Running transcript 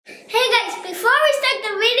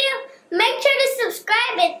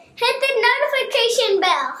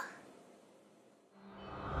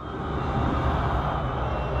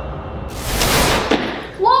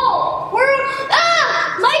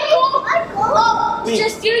me.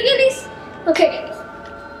 Just you, Yiddies? Okay.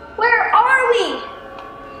 Where are we?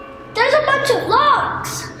 There's a bunch of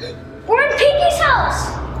logs. We're in Piggy's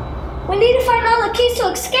house. We need to find all the keys to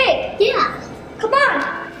escape. Yeah. Come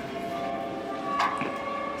on.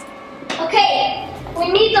 Okay.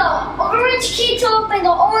 We need the orange key to open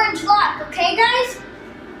the orange lock. Okay, guys?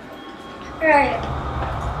 All right.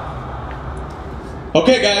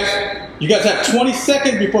 Okay, guys. You guys have 20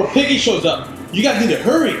 seconds before Piggy shows up. You guys need to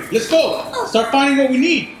hurry. Let's go. Start finding what we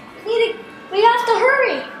need. We have to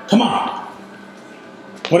hurry. Come on.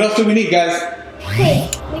 What else do we need, guys? Okay,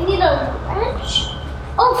 we need a wrench.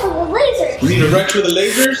 Oh, for the lasers. We need a wrench for the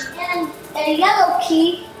lasers. And a yellow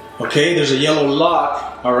key. Okay, there's a yellow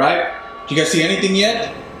lock. All right. Do you guys see anything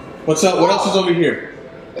yet? What's up? What else is over here?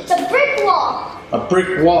 It's a brick wall. A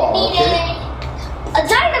brick wall. We need Okay. a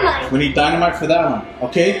dynamite. We need dynamite for that one.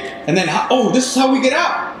 Okay. And then, oh, this is how we get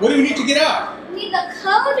out. What do we need to get out? We need the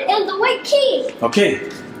code and the white key. Okay.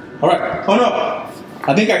 All right. Oh no.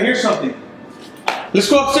 I think I hear something. Let's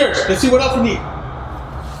go upstairs. Let's see what else we need.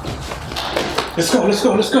 Let's go. Let's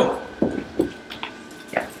go. Let's go.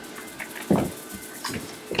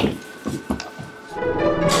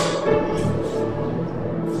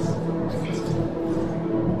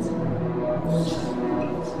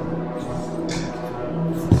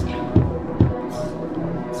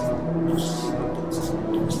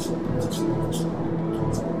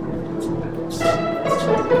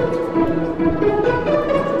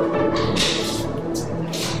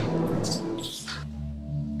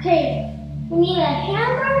 Okay, we need a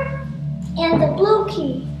hammer and the blue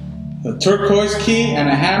key. The turquoise key and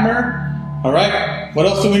a hammer. All right. What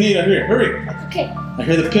else do we need? I hear. Hurry. Okay. I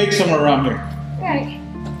hear the pig somewhere around here. All right.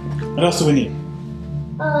 What else do we need?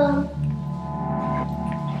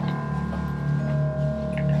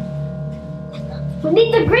 We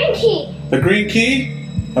need the green key. The green key.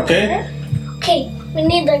 Okay. Okay, we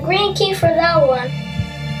need the green key for that one.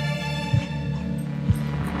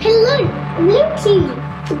 Hey, look, blue key.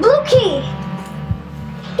 The blue key.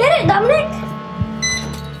 Get it, Dominic?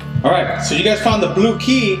 All right. So you guys found the blue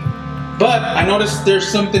key, but I noticed there's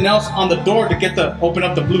something else on the door to get the open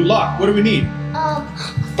up the blue lock. What do we need?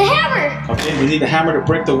 The hammer. Okay, we need the hammer to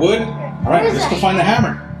break the wood. All right, let's go find the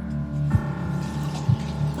hammer.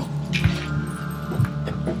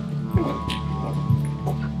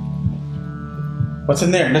 What's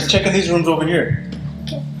in there? Let's check in these rooms over here.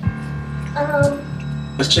 Okay.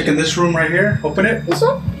 Let's check in this room right here. Open it. This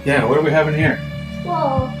one? Yeah, what do we have in here?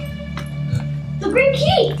 Whoa. The green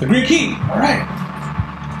key. The green key. All right.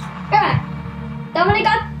 Yeah. Dominic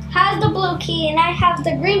has the blue key and I have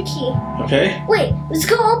the green key. Okay. Wait, let's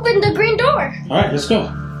go open the green door. All right, let's go.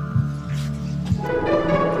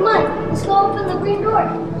 Come on, let's go open the green door.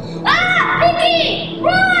 Ah! Piggy!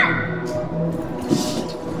 Run!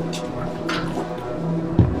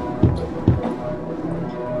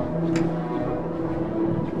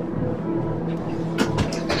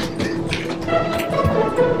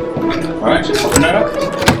 All right, just open that up.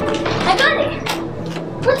 I got it.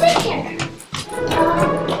 What's in here?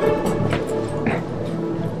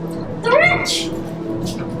 The wrench.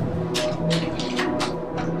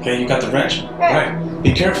 Okay, you got the wrench. All right.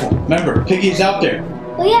 Be careful. Remember, Piggy's out there.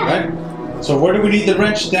 Oh yeah. Right? So where do we need the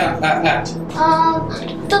wrench down at?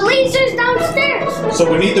 The laser's downstairs.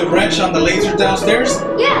 So we need the wrench on the laser downstairs?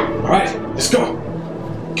 Yeah. All right, let's go.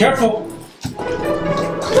 Careful.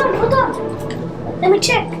 Hold on. Let me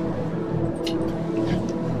check.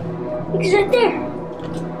 It's right there.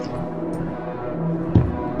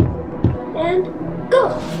 And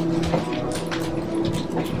go.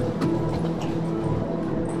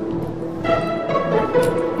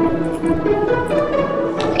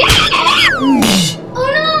 Oh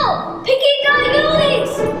no! Piggy got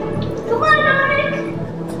Yuli's! Come on, Dominic!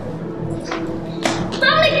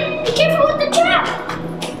 Dominic, be careful with the trap!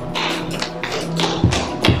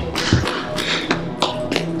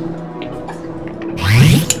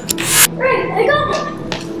 Right, I got it!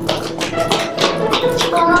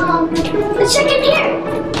 Let's check in here!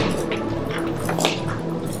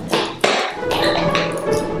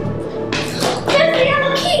 There's the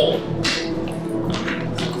yellow key!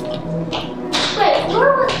 Wait,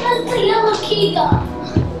 where does the yellow key go?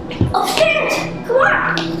 Upstairs! Come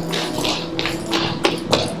on!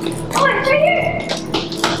 Oh, it's right here!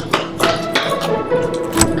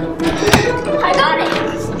 I got it!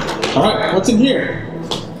 Alright, what's in here?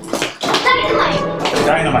 Dynamite!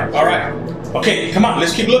 Dynamite, alright. Okay, come on,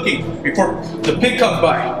 let's keep looking before the pig comes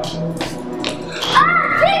by.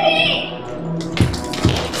 Ah, Piggy!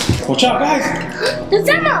 Watch out, guys! There's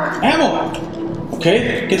ammo! Ammo!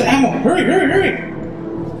 Okay, get the ammo. Hurry, hurry, hurry!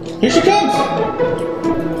 Here she comes!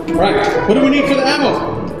 Right. What do we need for the ammo?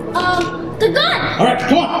 The gun. All right,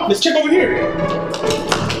 come on. Let's check over here.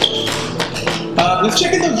 Let's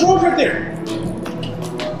check in those drawers right there.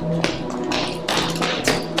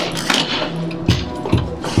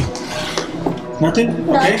 Nothing?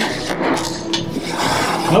 No. Okay.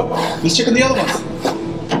 Nope. Let's check on the other ones.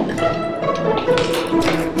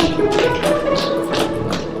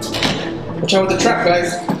 Watch out with the trap,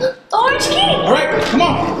 guys. The orange key. All right, come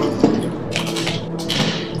on.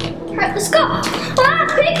 All right, let's go. Ah,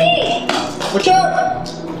 Piggy. Watch out.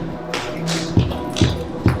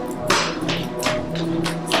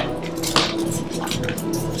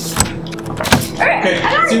 All right, Okay,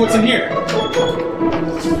 let's see what's in here.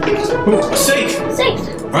 Ooh, a safe. Safe.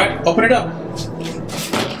 All right, open it up.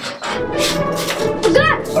 The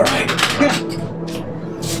gun. All right, yeah.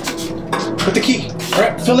 Put the key. All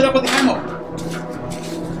right, fill it up with the ammo.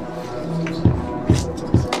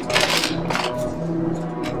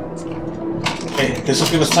 Okay, this will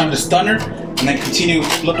give us time to stun her and then continue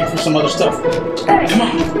looking for some other stuff. All right. Come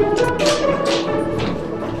on.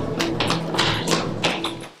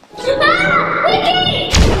 Ah,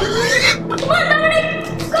 Piggy. Come on, Dominic.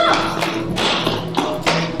 Go.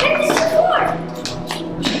 Get this door.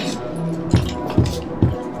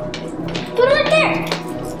 Put it right there.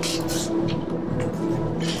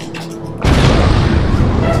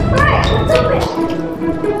 Alright, let's open.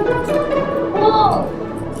 Whoa.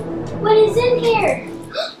 What is in here?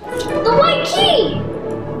 The white key.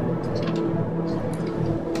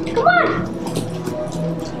 Come on.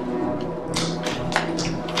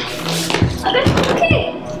 Okay.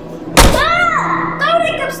 Ah!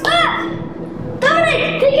 Dominic, I'm stuck. Dominic,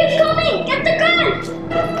 Piggy's coming. Get the gun.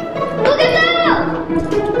 Look at that.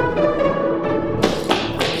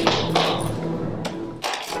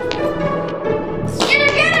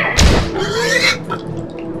 Get her!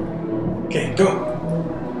 Okay, go.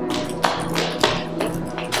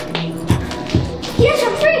 Yes,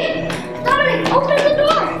 I'm free. Dominic, open the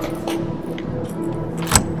door.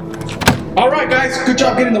 All right, guys, good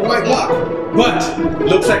job getting the white lock. But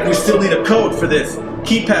looks like we still need a code for this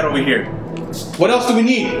keypad over here. What else do we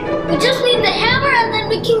need? We just need the hammer and then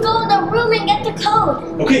we can go in the room and get the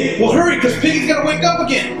code. Okay, well hurry, because Piggy's gotta wake up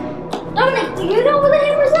again. Dominic, do you know where the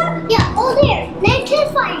hammer's at? Yeah, over there. Next to the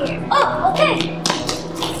fire. Oh, okay.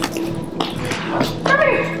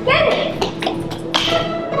 Dominic, get it.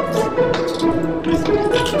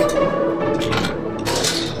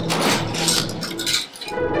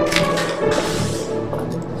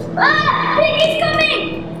 Ah, Piggy's coming.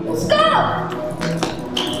 Let's go.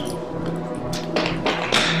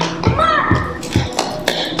 Come on.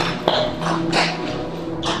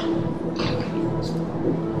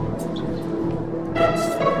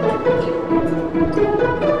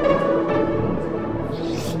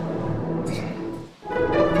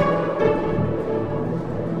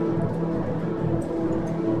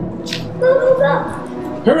 Go.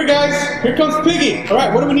 Hurry, guys, here comes Piggy. All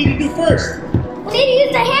right, what do we need to do first? We need to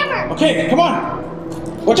use the hammer. Okay, come on.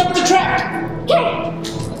 Watch out with the trap. Okay.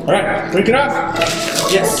 All right, break it off.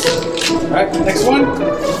 Yes. All right, next one.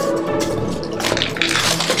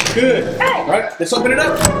 Good. All right, let's open it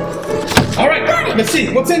up. All right, let's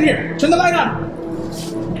see. What's in here? Turn the light on.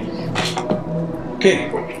 Okay,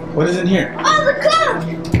 what is in here? Oh, the code.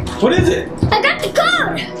 What is it? I got the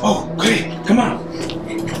code. Oh, great. Come on.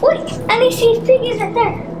 Wait, I need to see if Piggy's right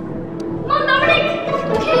there. Come on, Dominic.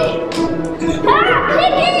 Okay. Ah,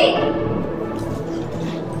 Piggy!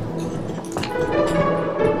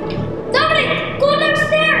 Dominic, go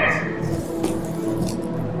downstairs.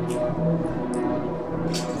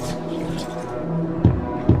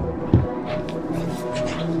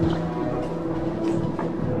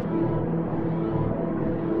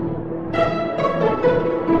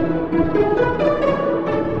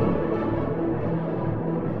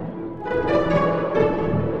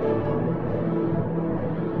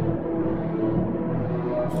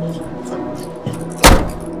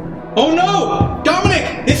 Oh no! Dominic,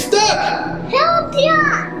 it's stuck! Help ya!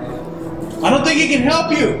 I don't think he can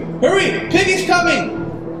help you. Hurry, Piggy's coming!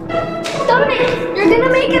 Dominic, you're gonna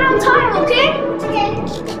make it on time, okay? Okay.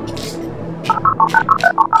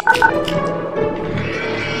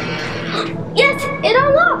 Yes, it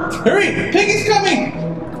unlocked. Hurry, Piggy's coming!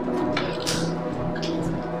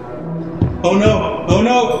 Oh no, oh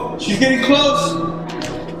no, she's getting close!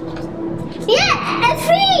 Yeah, I'm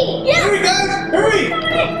free! Yeah! Hurry guys, hurry!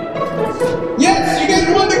 Dominic! Yes!